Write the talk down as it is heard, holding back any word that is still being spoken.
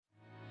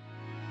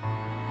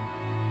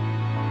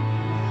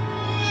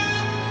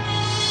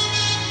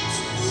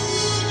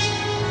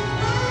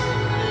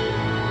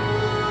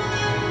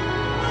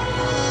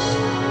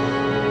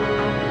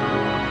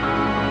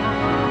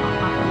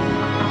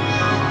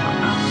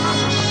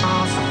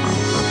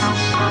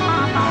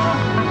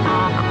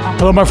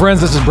Hello, my friends.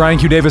 This is Brian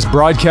Q. Davis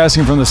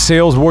broadcasting from the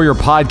Sales Warrior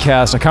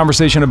Podcast, a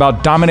conversation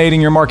about dominating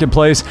your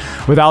marketplace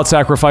without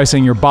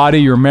sacrificing your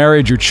body, your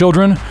marriage, your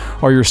children,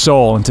 or your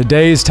soul. And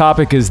today's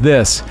topic is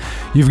this.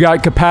 You've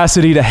got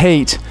capacity to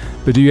hate,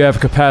 but do you have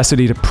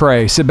capacity to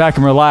pray? Sit back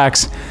and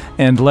relax,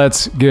 and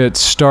let's get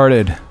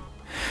started.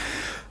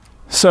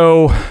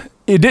 So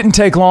it didn't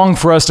take long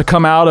for us to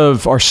come out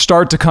of, or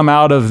start to come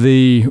out of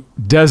the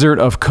desert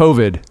of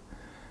COVID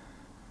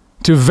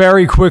to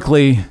very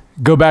quickly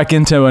go back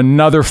into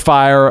another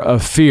fire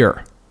of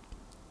fear.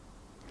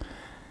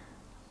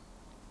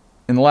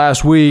 In the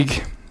last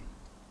week,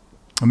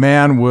 a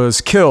man was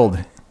killed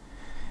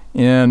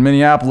in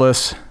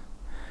Minneapolis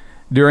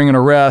during an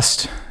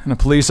arrest, and a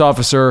police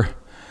officer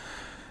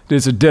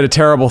did a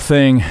terrible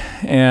thing,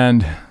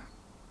 and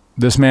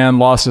this man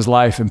lost his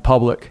life in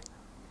public.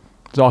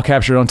 It's all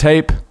captured on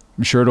tape.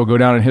 I'm sure it'll go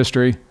down in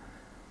history.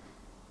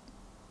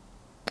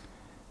 I'm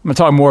going to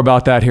talk more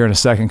about that here in a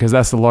second because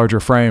that's the larger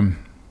frame.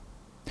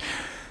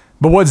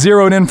 But what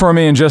zeroed in for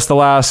me in just the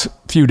last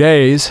few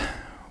days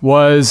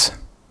was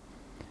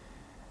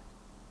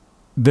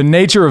the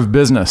nature of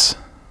business.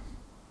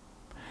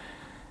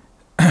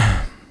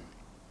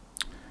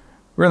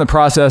 We're in the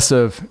process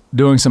of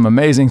doing some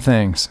amazing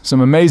things, some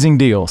amazing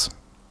deals.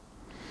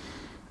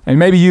 And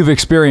maybe you've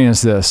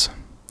experienced this,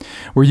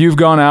 where you've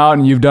gone out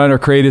and you've done or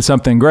created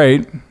something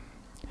great,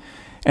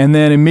 and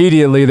then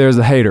immediately there's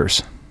the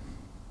haters.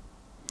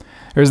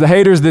 There's the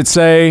haters that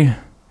say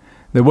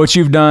that what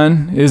you've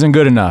done isn't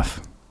good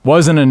enough,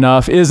 wasn't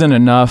enough, isn't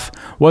enough,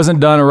 wasn't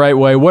done the right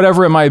way,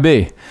 whatever it might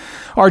be.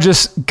 Or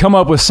just come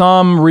up with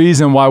some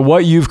reason why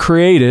what you've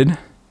created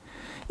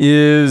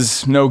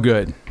is no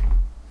good,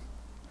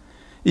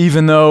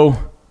 even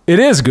though it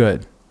is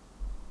good.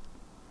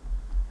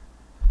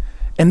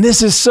 And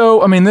this is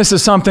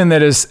something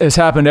that has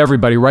happened to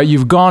everybody, right?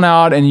 You've gone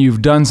out and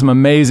you've done some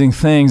amazing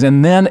things,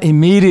 and then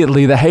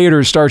immediately the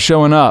haters start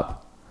showing up.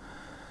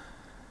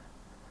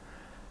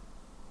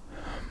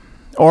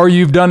 Or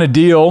you've done a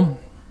deal,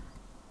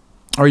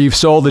 or you've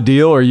sold a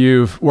deal, or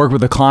you've worked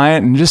with a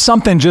client, and just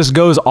something just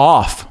goes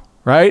off,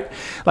 right?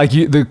 Like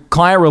the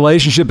client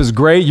relationship is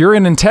great, you're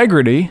in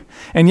integrity,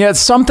 and yet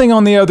something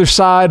on the other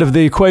side of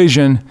the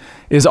equation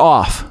is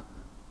off.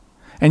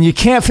 And you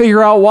can't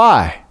figure out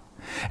why.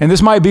 And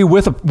this might be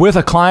with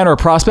a client or a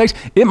prospect.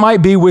 It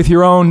might be with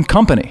your own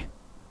company,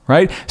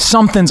 right?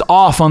 Something's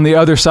off on the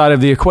other side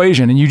of the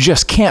equation, and you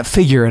just can't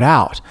figure it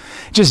out.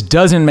 It just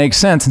doesn't make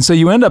sense. And so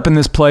you end up in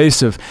this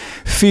place of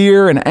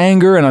fear and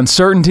anger and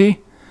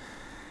uncertainty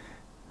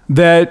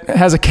that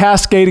has a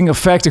cascading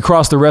effect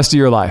across the rest of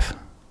your life.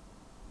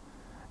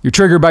 You're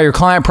triggered by your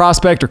client,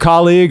 prospect, or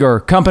colleague, or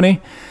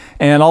company,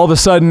 and all of a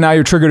sudden now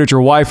you're triggered at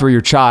your wife or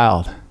your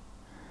child.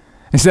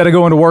 Instead of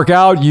going to work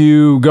out,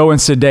 you go and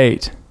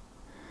sedate.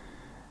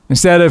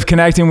 Instead of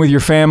connecting with your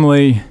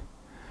family,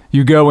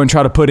 you go and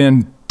try to put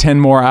in 10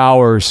 more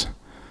hours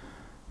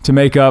to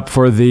make up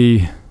for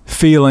the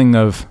feeling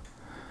of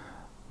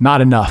not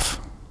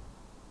enough.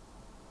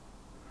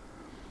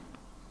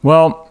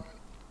 Well,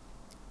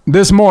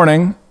 this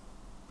morning,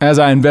 as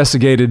I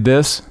investigated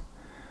this,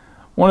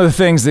 one of the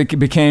things that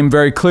became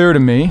very clear to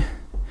me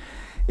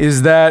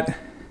is that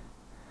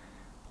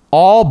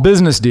all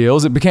business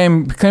deals, it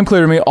became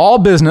clear to me, all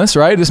business,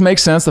 right? This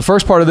makes sense. The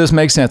first part of this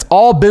makes sense.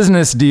 All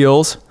business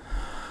deals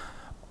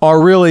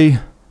are really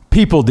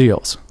people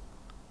deals.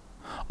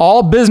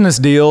 All business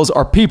deals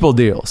are people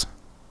deals.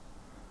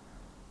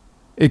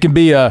 It can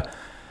be a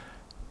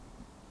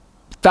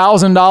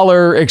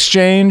 $1,000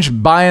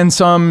 exchange buying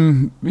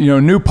some,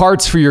 new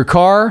parts for your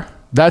car.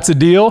 That's a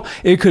deal.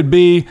 It could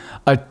be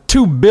a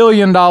 $2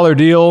 billion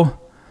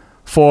deal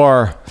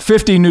for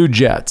 50 new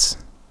jets.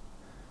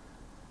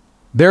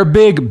 They're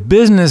big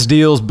business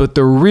deals, but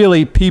they're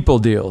really people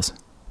deals.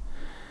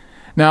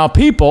 Now,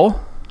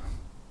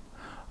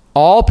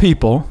 all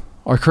people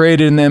are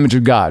created in the image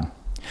of God.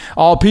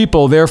 All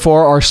people,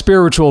 therefore, are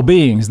spiritual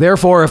beings.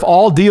 Therefore, if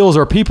all deals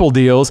are people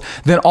deals,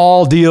 then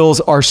all deals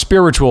are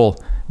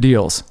spiritual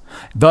deals.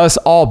 Thus,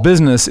 all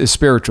business is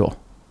spiritual.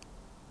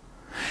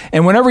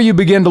 And whenever you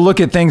begin to look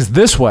at things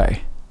this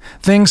way,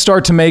 things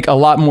start to make a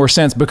lot more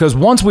sense, because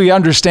once we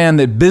understand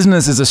that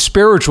business is a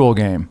spiritual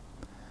game,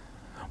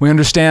 we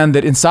understand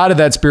that inside of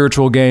that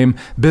spiritual game,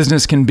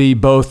 business can be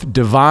both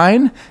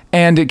divine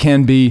and it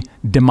can be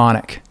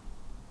demonic.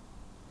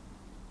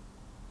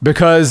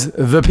 Because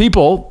the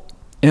people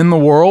in the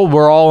world,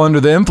 we're all under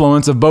the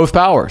influence of both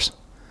powers.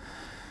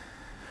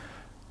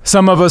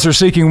 Some of us are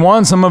seeking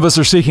one, some of us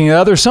are seeking the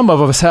other. Some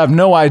of us have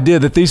no idea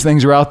that these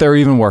things are out there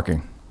even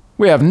working.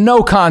 We have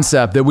no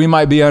concept that we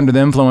might be under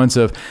the influence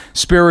of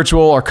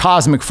spiritual or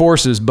cosmic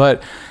forces,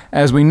 but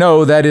as we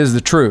know, that is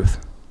the truth.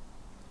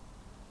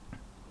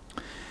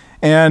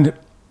 And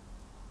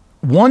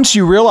once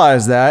you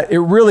realize that, it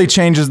really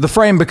changes the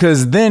frame,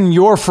 because then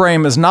your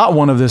frame is not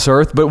one of this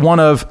earth, but one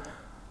of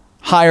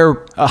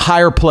a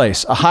higher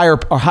place, a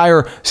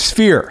higher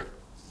sphere.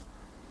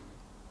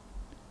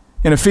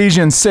 In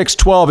Ephesians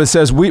 6:12, it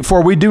says,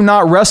 For we do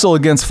not wrestle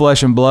against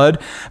flesh and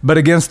blood, but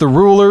against the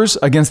rulers,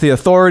 against the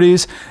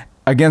authorities,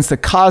 against the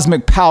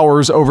cosmic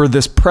powers over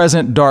this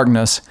present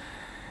darkness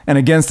and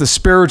against the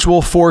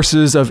spiritual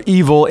forces of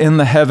evil in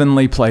the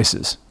heavenly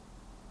places.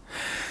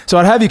 So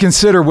I'd have you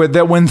consider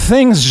that when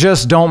things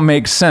just don't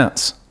make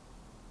sense,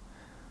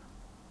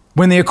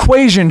 when the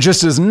equation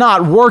just is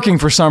not working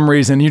for some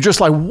reason, you're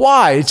just like,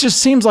 why? It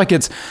just seems like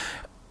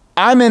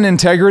I'm in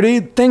integrity,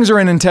 things are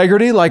in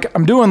integrity, like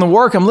I'm doing the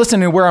work, I'm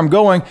listening to where I'm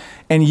going,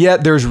 and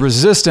yet there's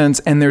resistance,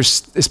 and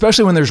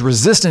especially when there's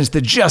resistance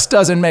that just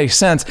doesn't make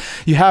sense,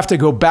 you have to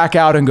go back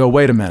out and go,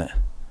 wait a minute,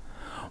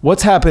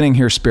 what's happening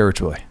here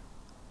spiritually?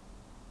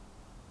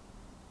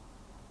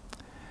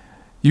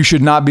 You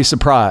should not be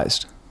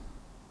surprised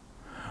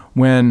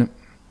when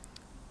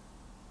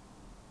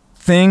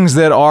things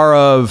that are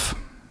of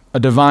a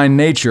divine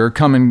nature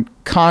come in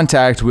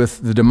contact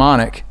with the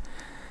demonic,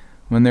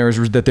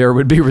 that there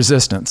would be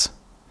resistance.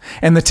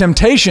 And the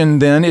temptation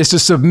then is to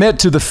submit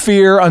to the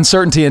fear,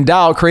 uncertainty, and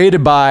doubt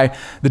created by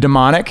the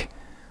demonic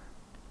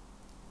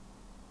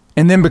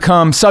and then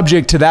become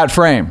subject to that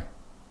frame.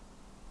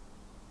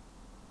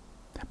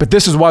 But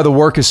this is why the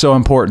work is so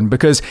important,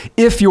 because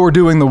if you're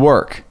doing the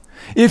work,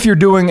 if you're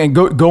doing and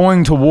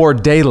going to war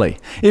daily,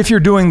 if you're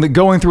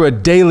going through a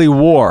daily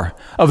war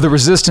of the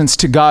resistance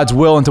to God's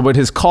will and to what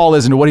his call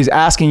is and to what he's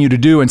asking you to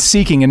do and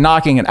seeking and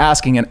knocking and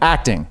asking and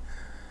acting,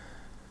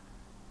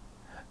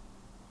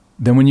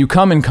 then when you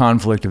come in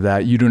conflict of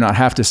that, you do not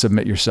have to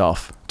submit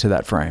yourself to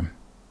that frame.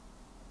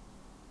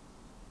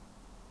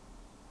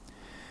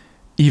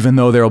 Even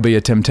though there will be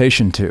a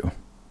temptation to.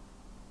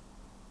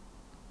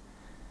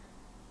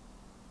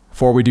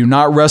 For we do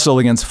not wrestle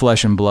against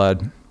flesh and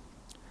blood,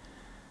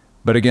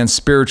 but against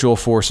spiritual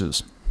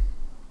forces.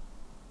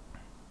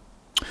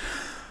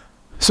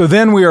 So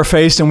then we are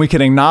faced and we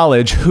can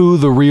acknowledge who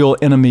the real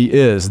enemy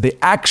is, the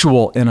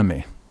actual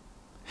enemy.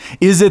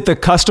 Is it the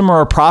customer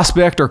or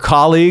prospect or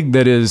colleague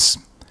that is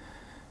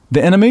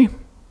the enemy?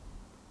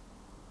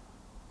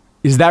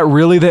 Is that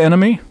really the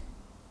enemy?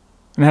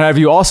 And have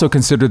you also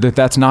considered that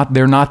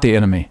they're not the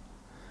enemy?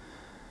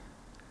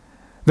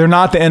 They're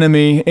not the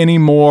enemy any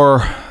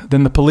more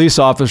than the police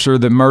officer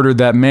that murdered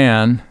that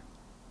man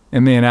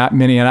in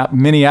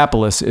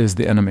Minneapolis is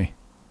the enemy.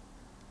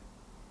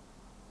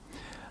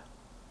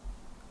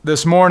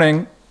 This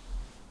morning,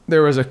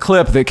 there was a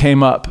clip that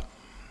came up,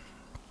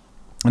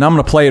 and I'm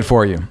going to play it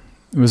for you.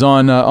 It was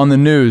on the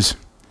news,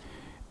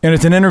 and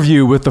it's an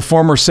interview with the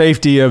former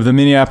safety of the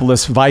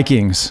Minneapolis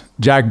Vikings,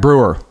 Jack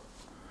Brewer.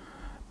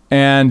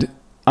 And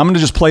I'm going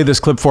to just play this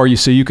clip for you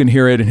so you can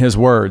hear it in his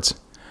words.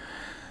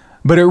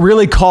 But it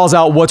really calls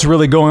out what's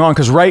really going on,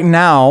 because right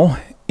now,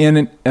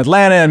 in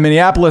Atlanta and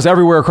Minneapolis,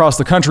 everywhere across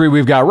the country,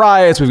 we've got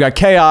riots, we've got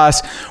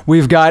chaos,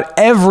 we've got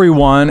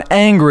everyone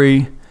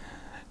angry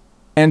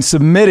and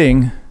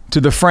submitting to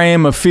the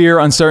frame of fear,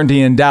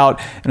 uncertainty, and doubt,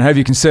 and have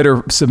you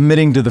consider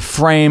submitting to the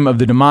frame of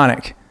the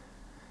demonic.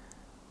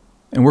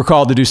 And we're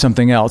called to do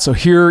something else. So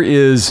here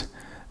is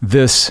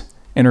this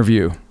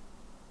interview.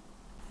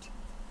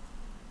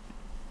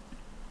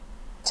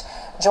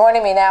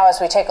 Joining me now as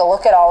we take a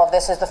look at all of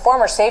this is the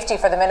former safety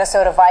for the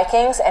Minnesota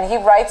Vikings, and he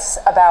writes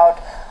about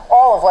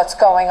all of what's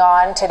going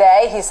on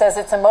today. He says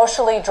it's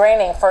emotionally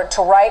draining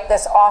to write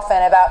this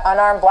often about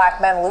unarmed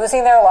black men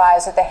losing their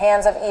lives at the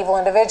hands of evil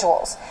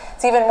individuals.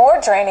 It's even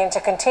more draining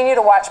to continue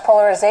to watch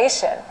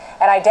polarization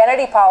and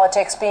identity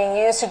politics being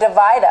used to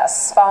divide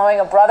us following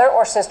a brother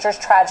or sister's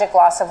tragic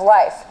loss of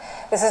life.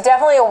 This is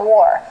definitely a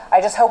war.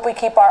 I just hope we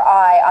keep our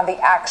eye on the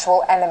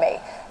actual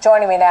enemy.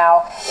 Joining me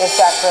now is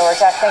Jack Brewer.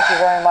 Jack, thank you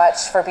very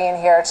much for being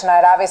here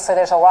tonight. Obviously,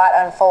 there's a lot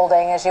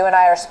unfolding as you and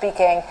I are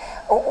speaking.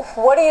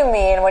 What do you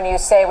mean when you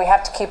say we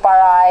have to keep our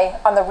eye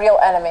on the real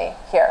enemy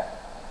here?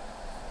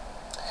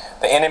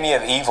 The enemy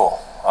of evil.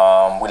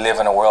 We live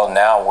in a world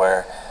now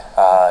where,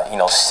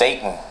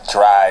 Satan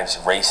drives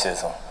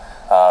racism.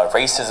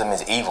 Racism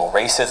is evil.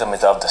 Racism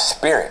is of the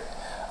spirit.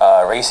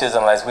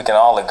 Racism, as we can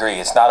all agree,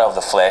 it's not of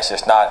the flesh.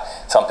 It's not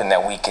something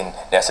that we can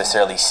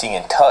necessarily see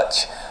and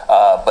touch.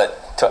 But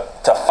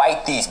to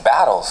fight these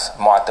battles,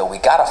 Martha, we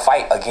got to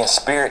fight against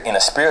spirit in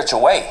a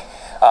spiritual way.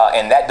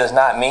 And that does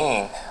not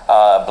mean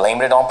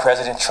blaming it on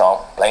President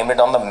Trump, blaming it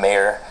on the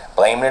mayor,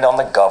 blaming it on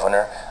the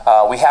governor.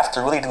 We have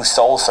to really do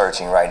soul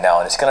searching right now,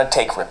 and it's going to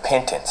take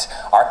repentance.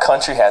 Our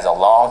country has a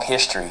long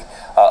history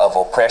of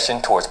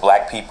oppression towards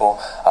black people,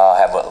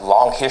 have a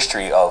long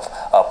history of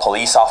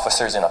police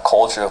officers and a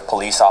culture of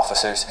police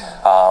officers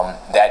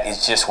that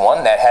is just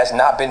one that has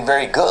not been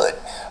very good.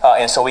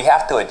 And so we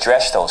have to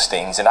address those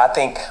things. And I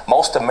think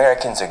most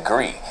Americans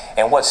agree.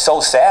 And what's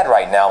so sad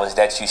right now is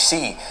that you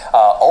see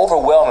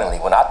overwhelmingly,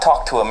 when I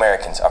talk to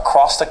Americans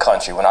across the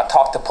country, when I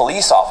talk to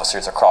police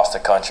officers across the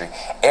country,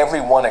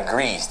 everyone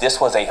agrees this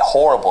was a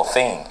horrible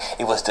thing.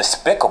 It was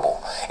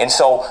despicable. And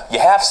so you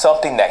have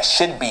something that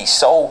should be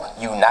so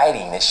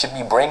uniting. It should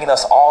be bringing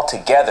us all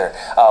together.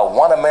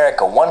 One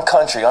America, one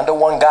country, under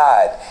one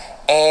God.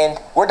 And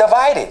we're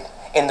divided.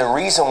 And the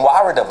reason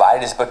why we're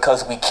divided is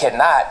because we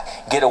cannot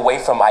get away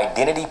from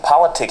identity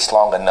politics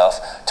long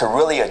enough to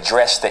really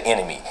address the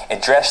enemy,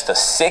 address the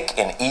sick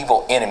and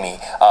evil enemy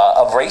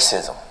of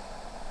racism.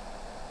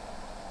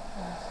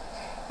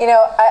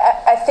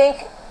 I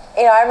think,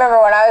 I remember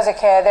when I was a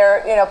kid,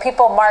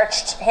 people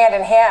marched hand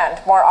in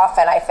hand more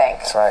often, I think.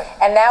 That's right.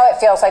 And now it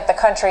feels like the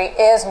country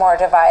is more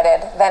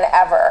divided than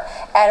ever.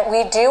 And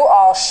we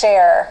all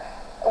share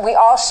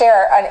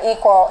an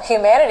equal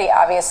humanity,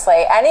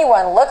 obviously.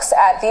 Anyone looks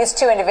at these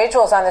two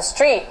individuals on the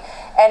street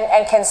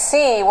and can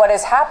see what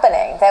is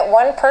happening, that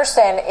one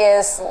person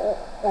is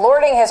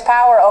lording his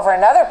power over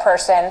another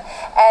person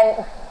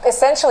and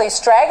essentially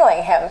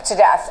strangling him to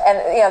death. And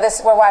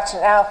this we're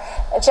watching now.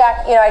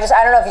 Jack,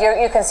 I don't know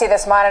if you can see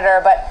this monitor,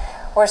 but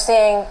we're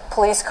seeing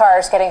police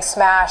cars getting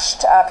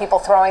smashed, people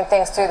throwing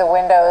things through the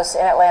windows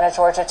in Atlanta,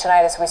 Georgia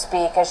tonight as we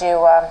speak, as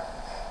you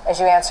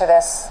answer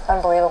this.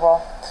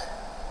 Unbelievable.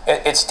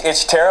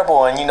 It's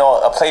terrible. And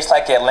a place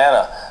like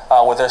Atlanta,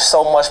 where there's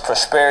so much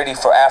prosperity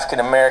for African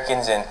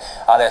Americans and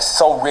that's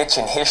so rich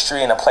in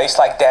history, in a place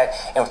like that,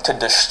 and to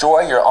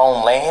destroy your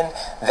own land,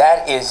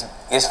 that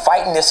is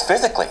fighting this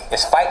physically.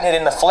 It's fighting it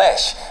in the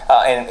flesh.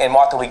 And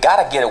Martha, we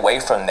got to get away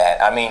from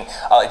that. I mean,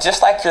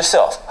 just like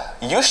yourself,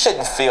 you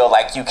shouldn't feel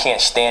like you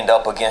can't stand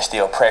up against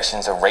the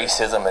oppressions of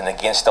racism and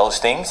against those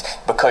things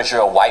because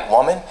you're a white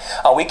woman.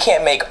 We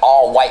can't make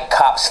all white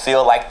cops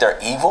feel like they're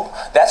evil.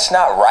 That's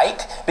not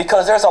right,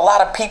 because there's a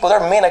lot of people, there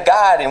are men of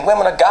God and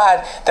women of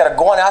God that are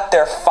going out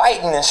there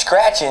fighting and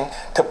scratching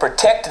to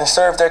protect and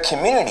serve their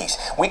communities.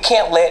 We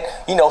can't let,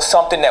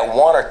 something that 1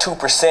 or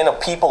 2%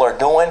 of people are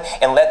doing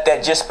and let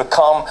that just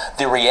become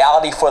the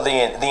reality for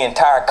the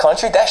entire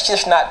country. That's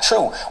just not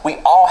true. We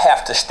all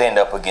have to stand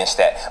up against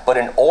that. But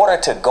in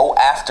order to go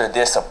after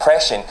this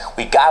oppression,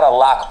 we got to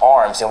lock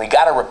arms and we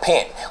got to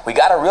repent. We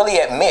got to really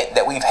admit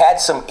that we've had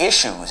some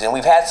issues and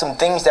we've had some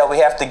things that we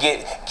have to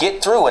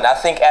get through. And I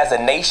think as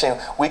a nation,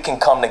 we can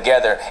come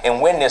together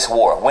and win this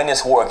war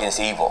against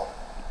evil.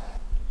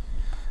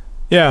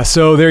 Yeah,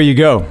 so there you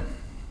go.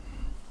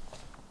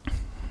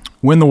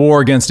 Win the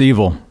war against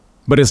evil.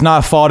 But it's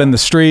not fought in the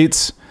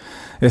streets.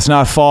 It's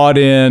not fought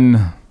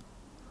in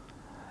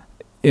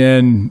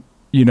the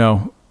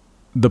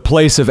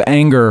place of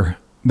anger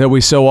that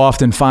we so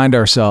often find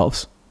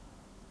ourselves.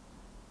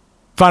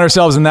 Find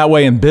ourselves in that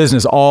way in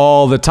business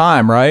all the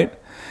time, right?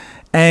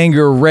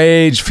 Anger,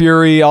 rage,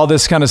 fury, all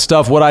this kind of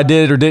stuff. What I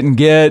did or didn't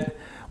get,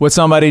 what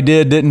somebody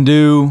did, didn't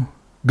do,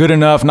 good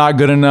enough, not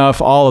good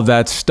enough, all of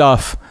that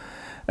stuff.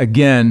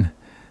 Again,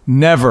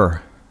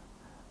 never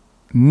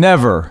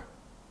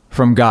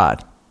from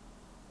God.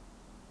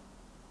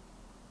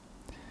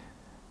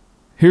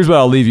 Here's what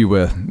I'll leave you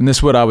with, and this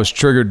is what I was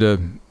triggered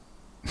to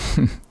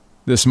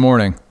this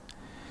morning.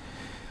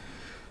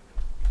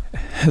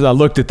 As I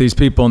looked at these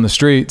people in the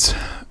streets,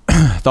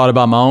 thought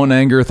about my own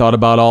anger, thought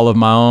about all of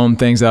my own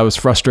things that I was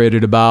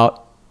frustrated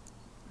about,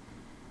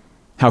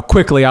 how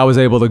quickly I was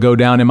able to go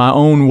down in my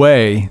own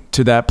way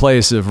to that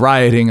place of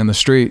rioting in the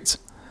streets.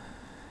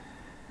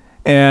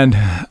 And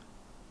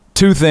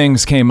two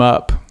things came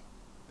up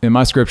in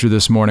my scripture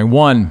this morning.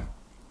 One,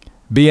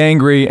 be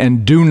angry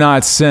and do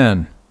not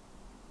sin.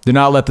 Do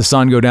not let the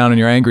sun go down in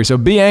your anger. So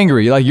be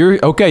angry. Like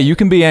you're okay, you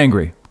can be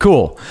angry.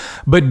 Cool.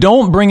 But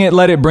don't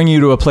let it bring you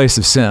to a place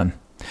of sin.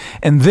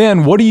 And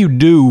then what do you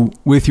do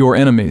with your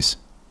enemies?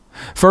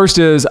 First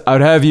is I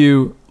would have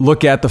you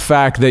look at the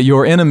fact that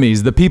your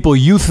enemies, the people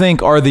you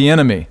think are the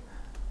enemy,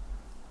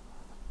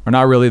 are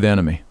not really the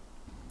enemy.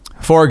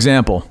 For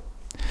example,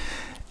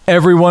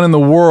 everyone in the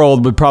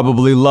world would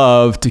probably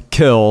love to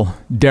kill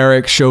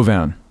Derek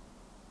Chauvin.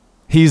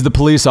 He's the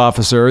police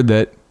officer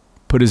that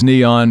put his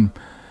knee on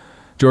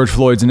George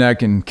Floyd's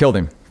neck and killed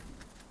him.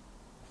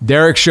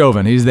 Derek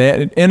Chauvin, he's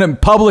the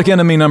public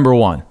enemy number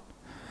one.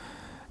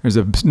 There's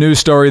a news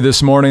story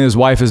this morning, his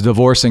wife is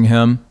divorcing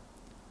him.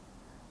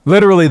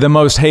 Literally the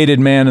most hated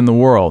man in the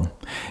world.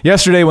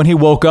 Yesterday when he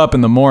woke up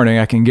in the morning,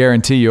 I can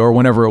guarantee you, or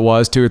whenever it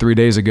was, 2 or 3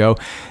 days ago,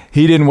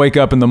 he didn't wake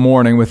up in the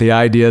morning with the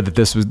idea that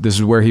this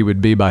is where he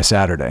would be by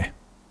Saturday.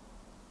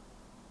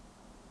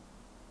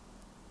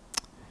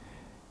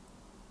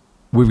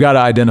 We've got to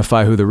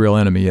identify who the real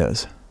enemy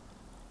is.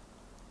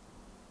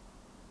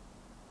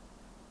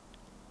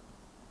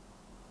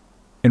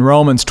 In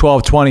Romans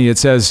 12:20, it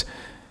says,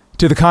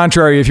 to the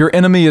contrary, if your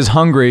enemy is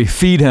hungry,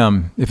 feed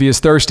him. If he is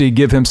thirsty,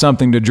 give him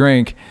something to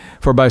drink,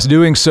 for by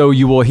doing so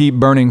you will heap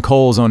burning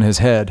coals on his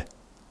head.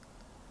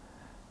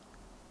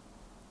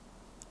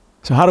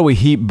 So how do we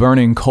heap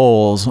burning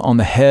coals on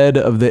the head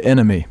of the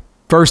enemy?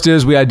 First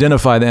is we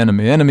identify the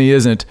enemy. The enemy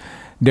isn't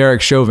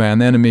Derek Chauvin.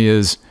 The enemy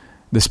is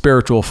the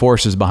spiritual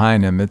forces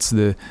behind him. It's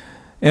the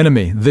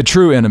enemy, the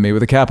true enemy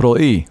with a capital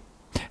E.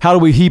 How do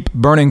we heap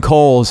burning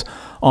coals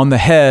on the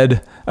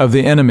head of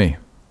the enemy?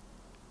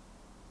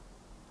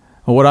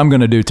 Well, what I'm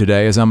going to do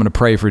today is I'm going to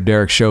pray for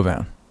Derek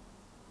Chauvin.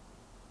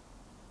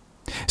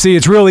 See,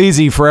 it's real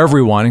easy for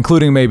everyone,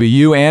 including maybe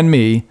you and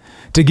me,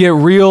 to get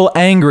real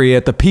angry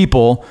at the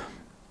people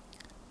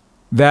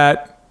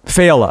that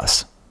fail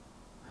us,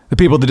 the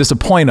people that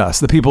disappoint us,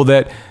 the people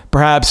that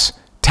perhaps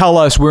tell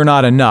us we're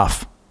not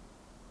enough.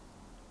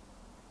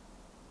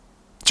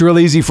 It's It's real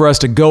easy for us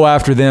to go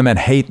after them and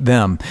hate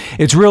them.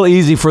 It's real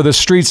easy for the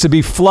streets to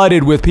be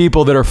flooded with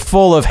people that are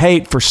full of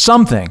hate for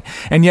something,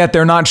 and yet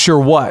they're not sure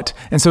what.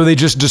 And so they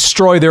just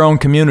destroy their own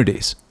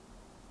communities,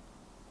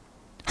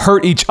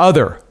 hurt each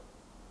other,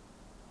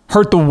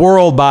 hurt the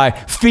world by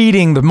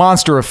feeding the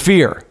monster of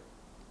fear.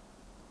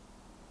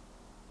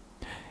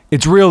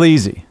 It's real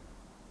easy.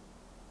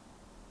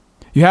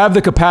 You have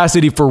the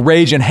capacity for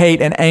rage and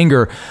hate and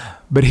anger,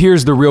 but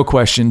here's the real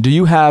question. Do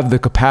you have the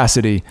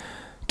capacity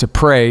to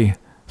pray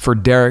for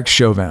Derek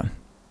Chauvin?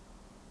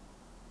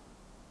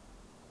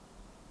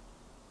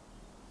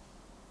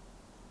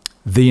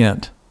 The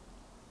end.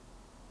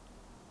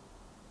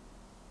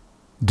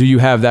 Do you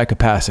have that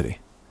capacity?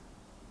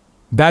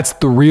 That's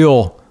the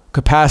real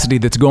capacity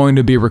that's going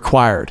to be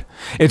required.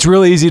 It's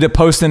really easy to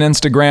post an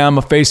Instagram,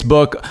 a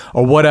Facebook,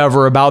 or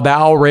whatever about the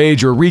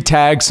outrage or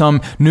retag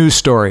some news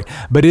story.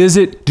 But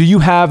do you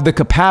have the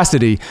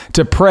capacity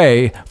to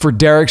pray for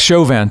Derek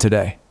Chauvin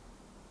today?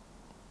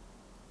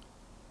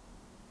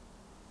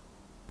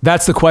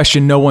 That's the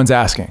question no one's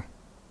asking.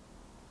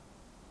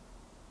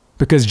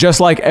 Because just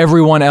like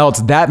everyone else,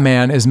 that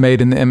man is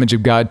made in the image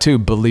of God too,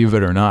 believe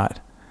it or not.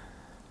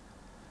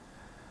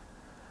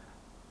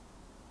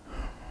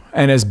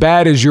 And as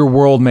bad as your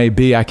world may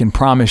be, I can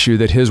promise you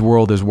that his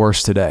world is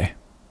worse today.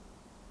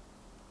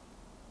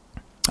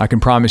 I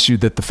can promise you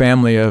that the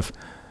family of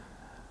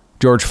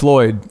George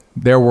Floyd,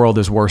 their world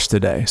is worse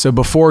today. So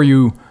before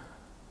you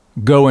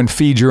go and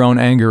feed your own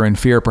anger and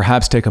fear,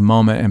 perhaps take a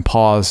moment and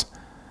pause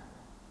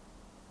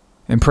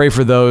and pray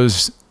for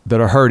those that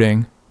are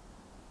hurting.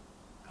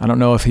 I don't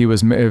know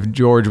if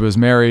George was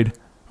married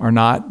or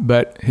not,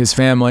 but his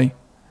family.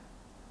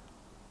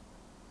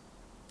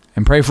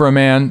 And pray for a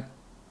man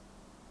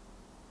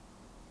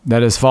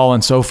that has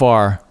fallen so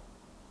far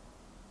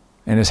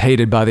and is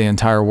hated by the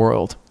entire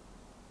world.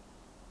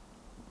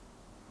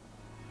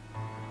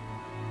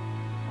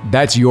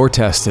 That's your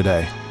test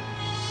today.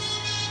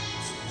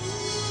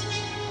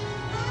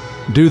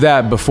 Do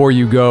that before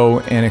you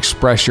go and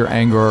express your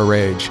anger or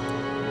rage.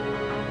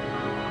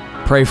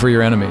 Pray for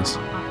your enemies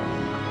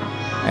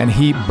and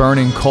heap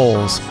burning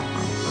coals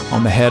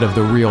on the head of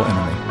the real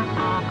enemy.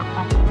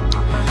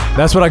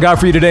 That's what I got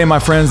for you today, my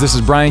friends. This is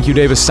Brian Q.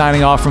 Davis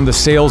signing off from the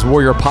Sales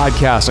Warrior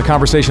Podcast, a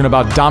conversation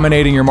about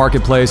dominating your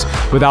marketplace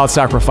without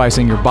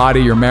sacrificing your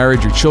body, your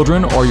marriage, your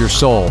children, or your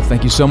soul.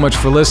 Thank you so much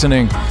for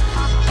listening.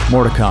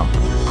 More to come.